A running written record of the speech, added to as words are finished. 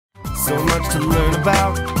so much to learn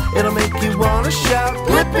about. It'll make you want to shout,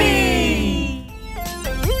 Blippi!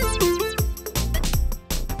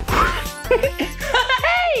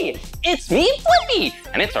 Hey, it's me, Blippi,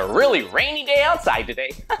 and it's a really rainy day outside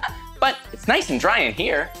today. But it's nice and dry in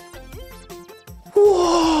here.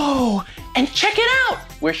 Whoa, and check it out.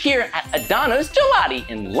 We're here at Adano's Gelati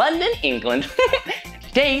in London, England.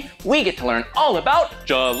 Today, we get to learn all about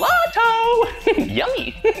gelato.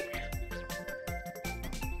 Yummy.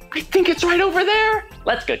 I think it's right over there.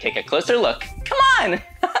 Let's go take a closer look. Come on.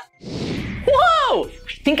 Whoa,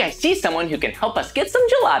 I think I see someone who can help us get some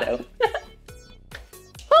gelato.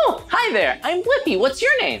 Oh, hi there. I'm Blippi. What's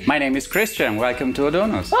your name? My name is Christian. Welcome to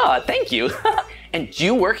Adano's. Oh, thank you. And do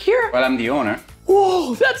you work here? Well, I'm the owner.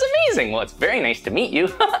 Whoa, that's amazing. Well, it's very nice to meet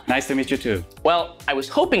you. Nice to meet you too. Well, I was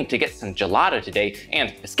hoping to get some gelato today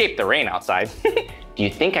and escape the rain outside. Do you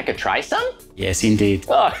think I could try some? Yes, indeed.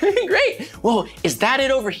 Oh, great. Whoa, is that it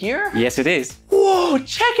over here? Yes, it is. Whoa,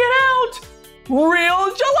 check it out. Real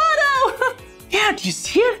gelato. Yeah, do you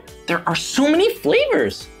see it? There are so many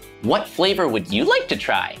flavors. What flavor would you like to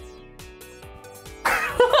try?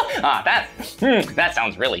 That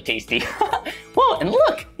sounds really tasty. Whoa, and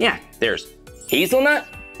look, yeah, there's hazelnut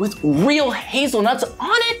with real hazelnuts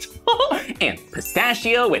on it. And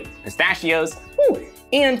pistachio with pistachios. Ooh,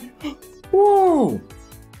 and, whoa,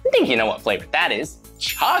 I think you know what flavor that is.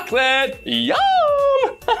 Chocolate, yum!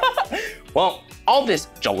 Well, all this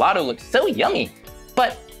gelato looks so yummy,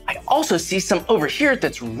 but I also see some over here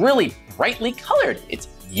that's really brightly colored. It's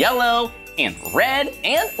yellow and red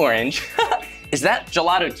and orange. Is that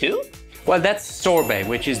gelato too? Well, that's sorbet,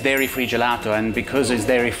 which is dairy-free gelato, and because it's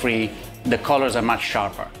dairy-free, the colors are much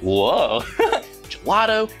sharper. Whoa,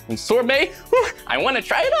 gelato and sorbet. I want to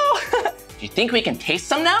try it all. Do you think we can taste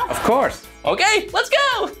some now? Of course. Okay, let's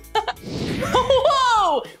go.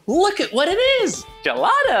 Whoa, look at what it is,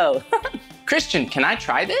 gelato. Christian, can I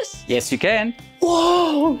try this? Yes, you can.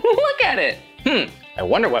 Whoa, look at it. I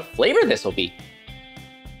wonder what flavor this will be.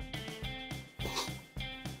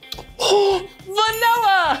 Oh,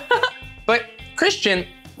 vanilla! But Christian,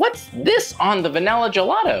 what's this on the vanilla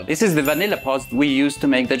gelato? This is the vanilla pods we use to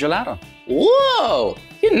make the gelato. Whoa!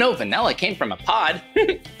 Didn't know vanilla came from a pod.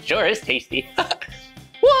 Sure is tasty.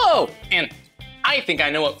 Whoa! And I think I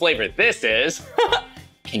know what flavor this is.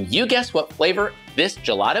 Can you guess what flavor this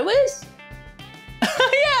gelato is?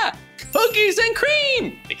 Yeah! Cookies and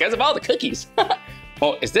cream! Because of all the cookies.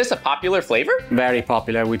 Well, is this a popular flavor? Very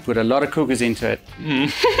popular. We put a lot of cookies into it.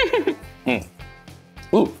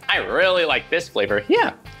 Ooh, I really like this flavor.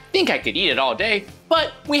 Yeah, think I could eat it all day,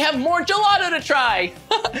 but we have more gelato to try.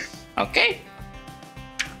 Okay.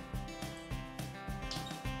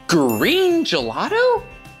 Green gelato?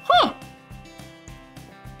 Huh.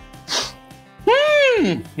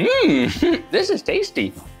 This is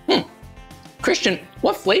tasty. Christian,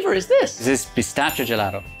 what flavor is this? This is pistachio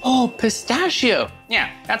gelato. Oh, pistachio.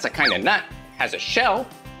 Yeah, that's a kind of nut. Has a shell,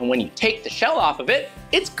 and when you take the shell off of it,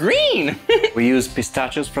 it's green. We use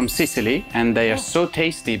pistachios from Sicily, and they are so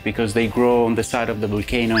tasty because they grow on the side of the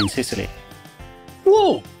volcano in Sicily.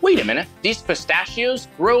 Whoa, wait a minute. These pistachios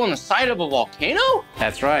grow on the side of a volcano?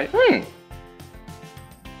 That's right.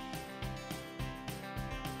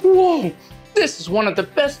 Whoa, this is one of the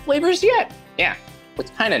best flavors yet. Yeah,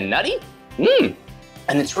 it's kind of nutty.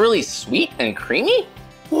 And it's really sweet and creamy.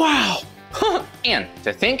 Wow. And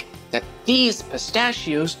to think that these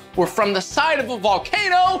pistachios were from the side of a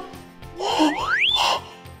volcano.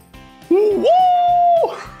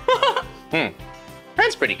 Whoa!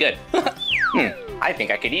 That's pretty good. I think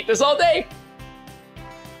I could eat this all day.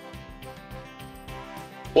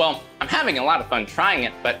 Well, I'm having a lot of fun trying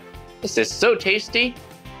it, but this is so tasty.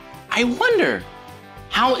 I wonder,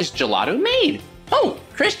 how is gelato made? Oh,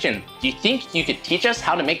 Christian, do you think you could teach us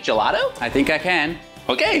how to make gelato? I think I can.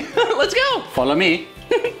 Okay, let's go. Follow me.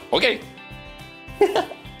 Okay.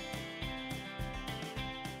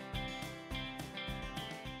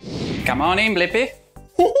 Come on in, Blippi.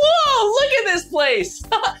 Whoa, look at this place.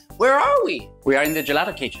 Where are we? We are in the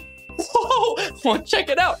gelato kitchen. Whoa, well, check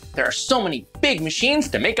it out. There are so many big machines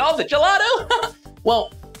to make all the gelato.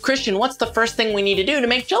 Well, Christian, what's the first thing we need to do to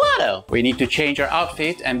make gelato? We need to change our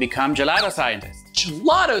outfit and become gelato scientists.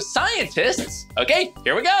 Gelato scientists? Okay,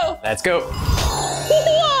 here we go. Let's go.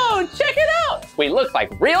 Whoa, check it out. We look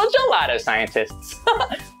like real gelato scientists.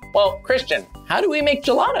 Well, Christian, how do we make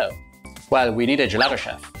gelato? Well, we need a gelato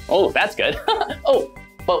chef. Oh, that's good. Oh,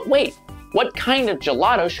 but wait, what kind of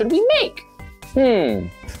gelato should we make?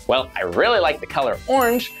 Well, I really like the color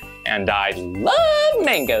orange, and I love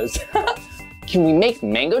mangoes. Can we make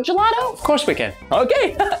mango gelato? Of course we can.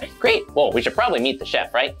 Okay, great. Well, we should probably meet the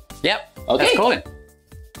chef, right? Yep, Okay. let's call him.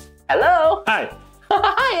 Hello. Hi,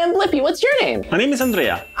 Hi, I'm Blippi. What's your name? my name is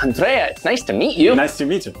Andrea. Andrea, it's nice to meet you. Nice to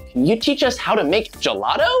meet you. Can you teach us how to make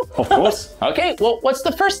gelato? Of course. Okay, well, what's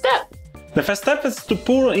the first step? The first step is to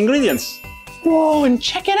pour ingredients. Whoa, and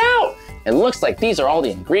check it out. It looks like these are all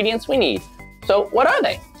the ingredients we need. So what are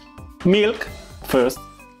they? Milk first.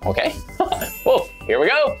 Okay. Whoa, here we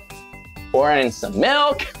go. Pour in some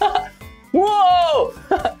milk. Whoa!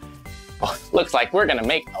 Oh, looks like we're gonna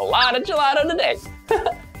make a lot of gelato today.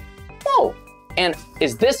 Whoa, and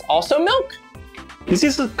is this also milk? This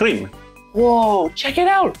is cream. Whoa, check it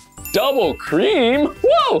out. Double cream.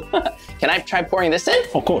 Whoa! Can I try pouring this in?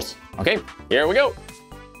 Of course. Okay, here we go.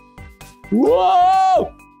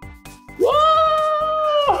 Whoa!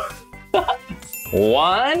 Whoa!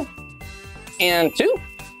 1 and 2.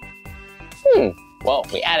 Well,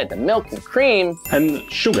 we added the milk and cream.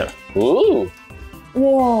 And sugar. Ooh.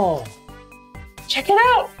 Whoa. Check it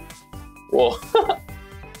out. Whoa.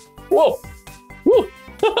 Whoa. Woo.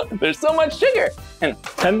 There's so much sugar.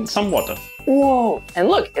 And some water. Whoa. And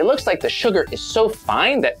look, it looks like the sugar is so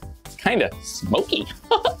fine that it's kind of smoky.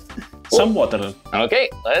 Some water. Okay,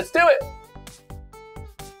 let's do it.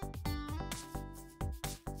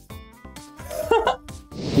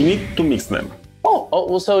 You need to mix them. Oh,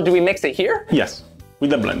 well, so do we mix it here? Yes,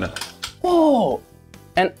 with the blender. Whoa.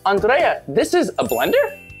 And Andrea, this is a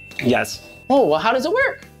blender? Yes. Oh, well, how does it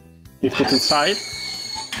work? You put inside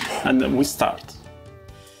and then we start.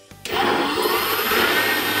 Whoa!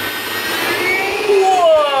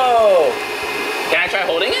 Can I try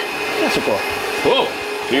holding it? Yes, of course. Whoa,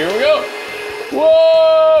 here we go.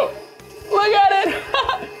 Whoa! Look at it!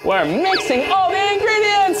 We're mixing all the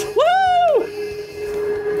ingredients! Woo!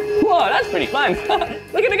 Whoa, that's pretty fun.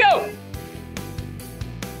 Look at it go.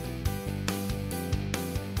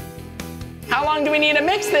 How long do we need to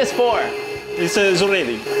mix this for? It's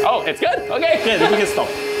ready. Oh, it's good? Okay. Yeah, then we can stop.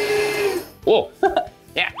 Whoa.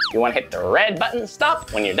 Yeah, you want to hit the red button,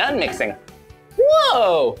 stop, when you're done mixing.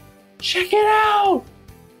 Whoa, check it out.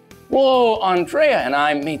 Whoa, Andrea and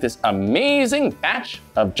I made this amazing batch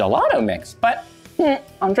of gelato mix, but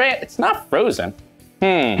Andrea, it's not frozen.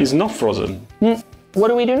 It's not frozen. What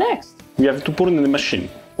do we do next? We have to put it in the machine.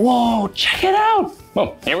 Whoa, check it out.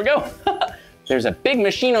 Whoa, here we go. There's a big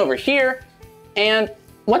machine over here, and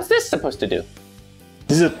what's this supposed to do?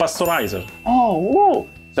 This is a pasteurizer. Oh, whoa.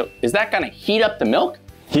 So is that gonna heat up the milk?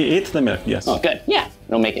 He ate the milk, yes. Oh, good. Yeah,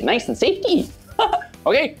 it'll make it nice and safe to eat.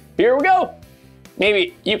 Okay, here we go.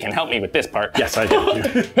 Maybe you can help me with this part. Yes, I can.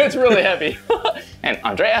 It's really heavy. And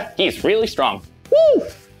Andrea, he's really strong. Woo!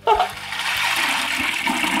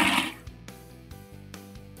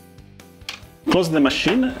 Close the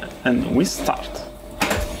machine and we start.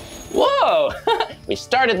 Whoa! We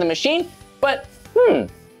started the machine, but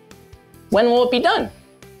when will it be done?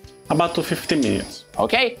 About 15 minutes.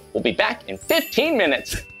 Okay, we'll be back in 15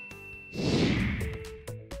 minutes.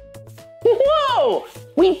 Whoa!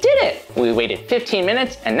 We did it! We waited 15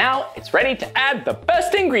 minutes and now it's ready to add the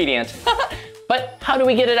best ingredient. But how do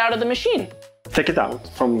we get it out of the machine? Take it out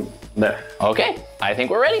from there. Okay, I think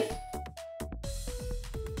we're ready.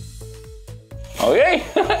 Okay,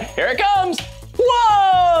 here it comes.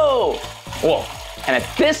 Whoa! Whoa, and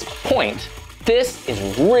at this point, this is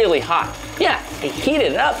really hot. Yeah, I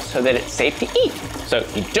heated it up so that it's safe to eat. So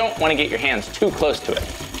you don't want to get your hands too close to it.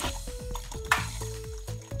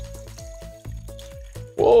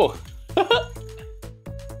 Whoa.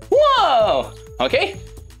 Whoa! Okay,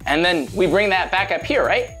 and then we bring that back up here,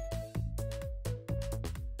 right?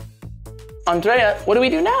 Andrea, what do we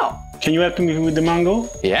do now? Can you help me with the mango?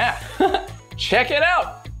 Yeah, check it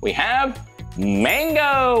out. We have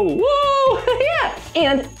mango. Woo! Yeah,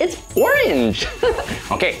 and it's orange.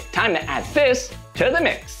 Okay, time to add this to the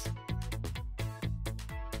mix.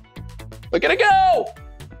 Look at it go.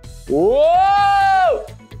 Whoa!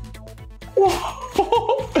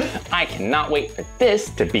 Whoa! I cannot wait for this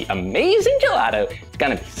to be amazing gelato. It's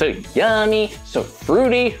gonna be so yummy, so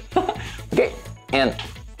fruity. Okay, and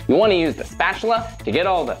you wanna use the spatula to get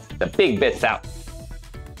all the big bits out.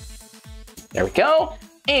 There we go,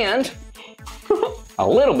 and a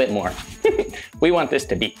little bit more. We want this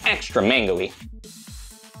to be extra mango-y.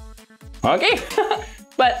 Okay,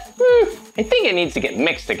 but I think it needs to get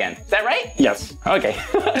mixed again. Is that right? Yes. Okay,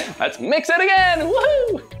 let's mix it again.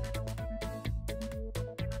 Woo!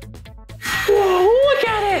 Whoa, look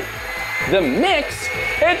at it! The mix,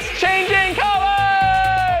 it's changing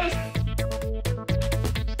colors!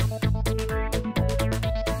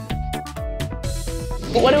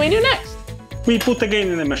 What do we do next? We put again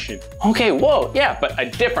in the machine. Okay, whoa, yeah, but a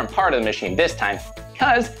different part of the machine this time,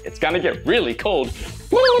 because it's gonna get really cold.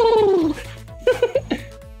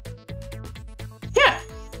 Yeah,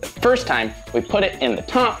 First time, we put it in the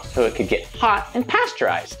top so it could get hot and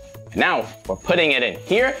pasteurized. And now we're putting it in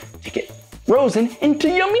here to get frozen into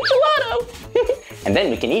yummy gelato. And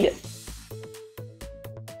then we can eat it.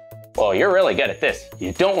 Well, you're really good at this.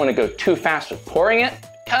 You don't want to go too fast with pouring it,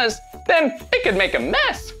 because then it could make a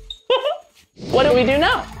mess. What do we do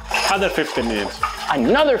now? Another 15 minutes.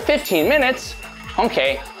 Another 15 minutes?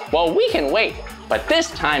 Okay, well, we can wait. But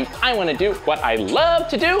this time, I want to do what I love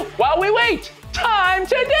to do while we wait. Time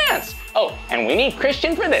to dance. Oh, and we need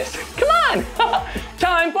Christian for this. Come on.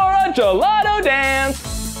 Time for a gelato dance.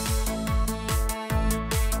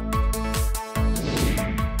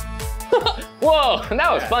 Whoa,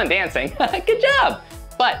 that was fun dancing. Good job.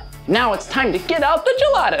 But now it's time to get out the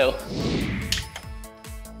gelato.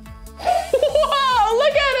 Whoa,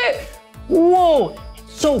 look at it. Whoa,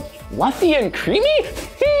 it's so fluffy and creamy.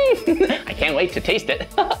 I can't wait to taste it.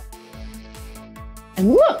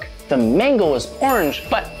 And look, the mango is orange,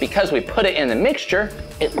 but because we put it in the mixture,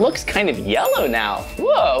 it looks kind of yellow now.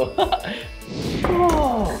 Whoa.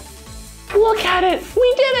 Whoa. Look at it,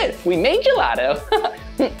 we did it. We made gelato.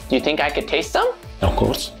 Do you think I could taste some? Of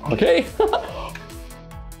course. Okay.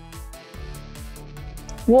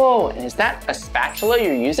 Whoa, and is that a spatula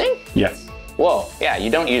you're using? Yes. Whoa, yeah, you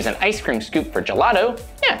don't use an ice cream scoop for gelato.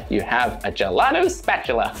 Yeah, you have a gelato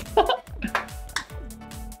spatula.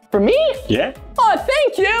 For me? Yeah. Oh,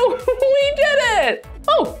 thank you. We did it.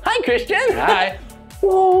 Oh, hi, Christian. Hi.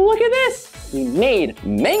 Whoa, look at this. We made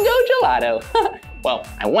mango gelato. Well,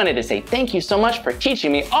 I wanted to say thank you so much for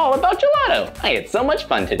teaching me all about gelato. I had so much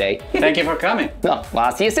fun today. Thank you for coming. Well,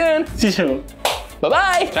 I'll see you soon. See you soon.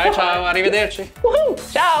 Bye-bye. Ciao, ciao, arrivederci. Woohoo,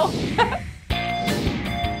 ciao.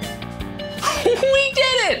 We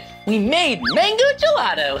did it. We made mango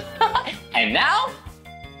gelato. And now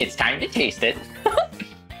it's time to taste it.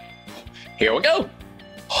 Here we go.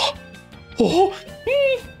 Oh.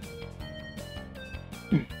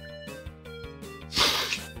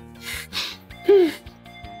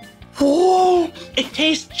 Whoa, it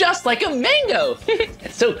tastes just like a mango.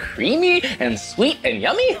 It's so creamy and sweet and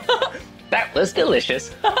yummy. That was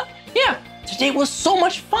delicious. Yeah, today was so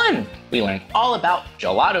much fun. We learned all about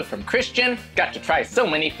gelato from Christian, got to try so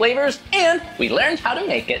many flavors, and we learned how to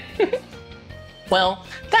make it. Well,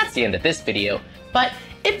 that's the end of this video, but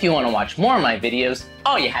if you want to watch more of my videos,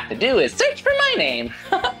 all you have to do is search for my name.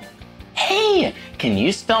 Hey, can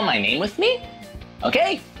you spell my name with me?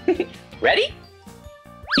 Okay, ready?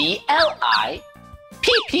 B-L-I-P-P-I,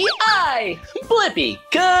 Blippi,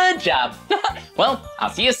 good job. Well, I'll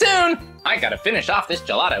see you soon. I gotta finish off this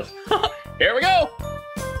gelato. Here we go.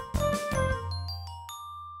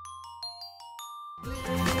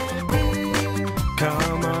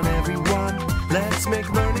 Come on everyone, let's make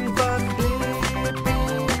learning fun.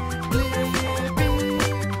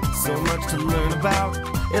 So much to learn about,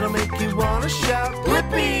 it'll make you